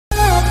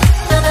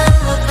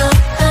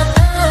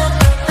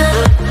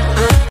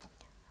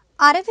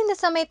అరవింద్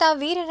సమేత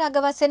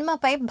వీరరాఘవ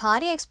సినిమాపై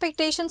భారీ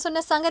ఎక్స్‌పెక్టేషన్స్ ఉన్న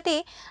సంగతి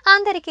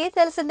అందరికీ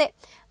తెలిసిందే.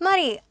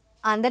 మరి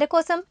అందరి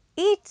కోసం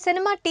ఈ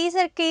సినిమా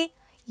టీజర్‌కి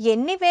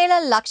ఎన్ని వేల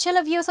లక్షల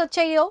వ్యూస్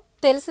వచ్చాయో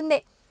తెలిసిందే.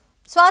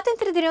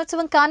 స్వాతంత్ర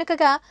దినోత్సవం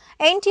కానుకగా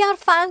ఎన్టీఆర్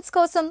ఫ్యాన్స్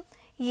కోసం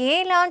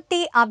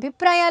ఎలాంటి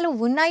అభిప్రాయాలు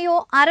ఉన్నాయో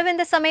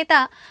అరవింద్ సమేత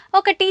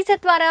ఒక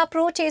టీజర్ ద్వారా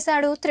ప్రూవ్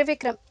చేశాడు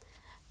త్రివిక్రమ్.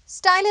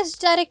 స్టైలిష్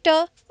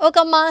డైరెక్టర్ ఒక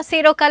మాస్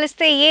హీరో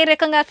కలిస్తే ఏ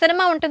రకంగా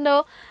సినిమా ఉంటుందో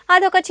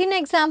అదొక చిన్న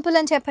ఎగ్జాంపుల్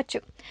అని చెప్పొచ్చు.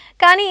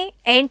 కానీ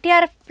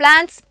ఎన్టీఆర్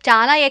ప్లాన్స్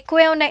చాలా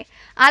ఎక్కువే ఉన్నాయి.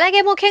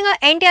 అలాగే ముఖ్యంగా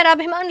ఎన్టీఆర్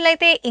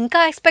అభిమానులైతే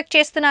ఇంకా ఎక్స్పెక్ట్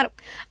చేస్తున్నారు.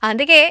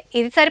 అందుకే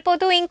ఇది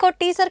సరిపోతూ ఇంకో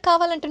టీజర్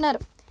కావాలంటున్నారు.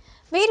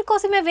 వీరి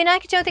కోసమే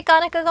వినాయక చవితి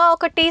కానుకగా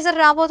ఒక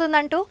టీజర్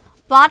రాబోతుందంటూ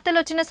వార్తలు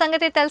వచ్చిన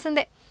సంగతి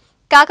తెలిసిందే.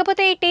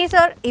 కాకపోతే ఈ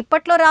టీజర్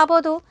ఇప్పట్లో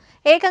రాబోదు,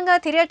 ఏకంగా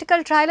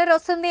థియేట్రికల్ ట్రైలర్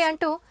వస్తుంది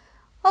అంటూ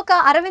ఒక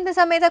అరవింద్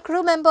సమేత క్రూ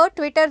మెంబర్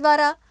ట్విట్టర్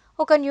ద్వారా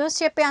ఒక న్యూస్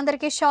చెప్పి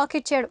అందరికీ షాక్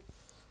ఇచ్చాడు.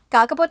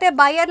 కాకపోతే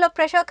బయ్యర్లో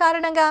ప్రెషర్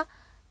కారణంగా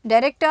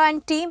డైరెక్టర్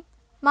అండ్ టీమ్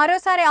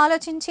మరోసారి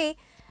ఆలోచించి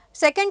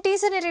సెకండ్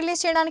టీజర్ని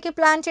రిలీజ్ చేయడానికి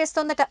ప్లాన్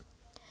చేస్తోందట.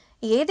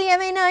 ఏది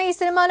ఏమైనా ఈ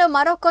సినిమాలో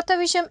మరో కొత్త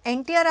విషయం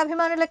ఎన్టీఆర్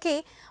అభిమానులకి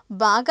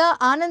బాగా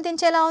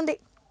ఆనందించేలా ఉంది.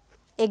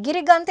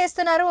 ఎగిరి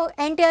గంతేస్తున్నారు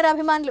ఎన్టీఆర్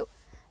అభిమానులు.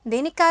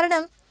 దీనికి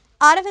కారణం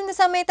అరవింద్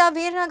సమేత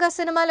వీరనాగ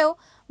సినిమాలో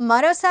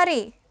మరోసారి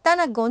తన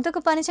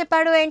గొంతుకు పని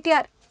చెప్పాడు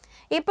ఎన్టీఆర్.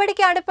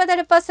 ఇప్పటికీ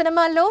అడపదడప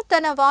సినిమాల్లో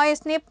తన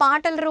వాయిస్ని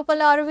పాటల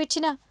రూపంలో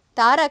అరువిచ్చిన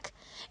తారక్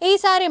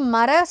ఈసారి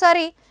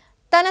మరోసారి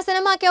తన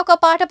సినిమాకి ఒక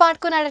పాట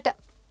పాడుకున్నాడట.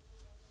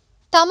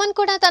 తమన్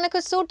కూడా తనకు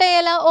సూట్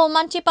అయ్యేలా ఓ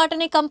మంచి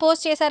పాటని కంపోజ్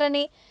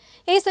చేశారని,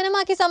 ఈ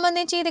సినిమాకి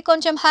సంబంధించి ఇది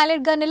కొంచెం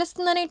హైలైట్గా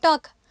నిలుస్తుందని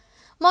టాక్.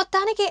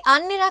 మొత్తానికి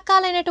అన్ని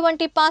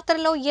రకాలైనటువంటి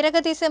పాత్రలో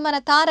ఇరగదీసే మన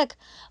తారక్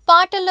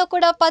పాటల్లో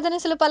కూడా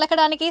పదనిసలు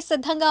పలకడానికి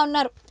సిద్ధంగా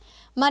ఉన్నారు.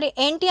 మరి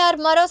ఎన్టీఆర్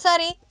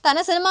మరోసారి తన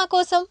సినిమా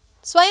కోసం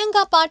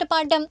స్వయంగా పాట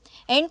పాడడం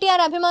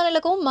ఎన్టీఆర్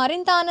అభిమానులకు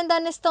మరింత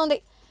ఆనందాన్ని ఇస్తోంది.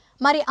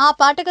 మరి ఆ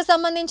పాటకు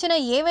సంబంధించిన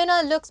ఏవైనా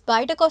లుక్స్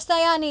బయటకు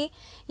వస్తాయా అని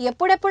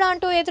ఎప్పుడెప్పుడు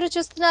అంటూ ఎదురు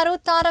చూస్తున్నారు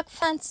తారక్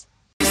ఫ్యాన్స్.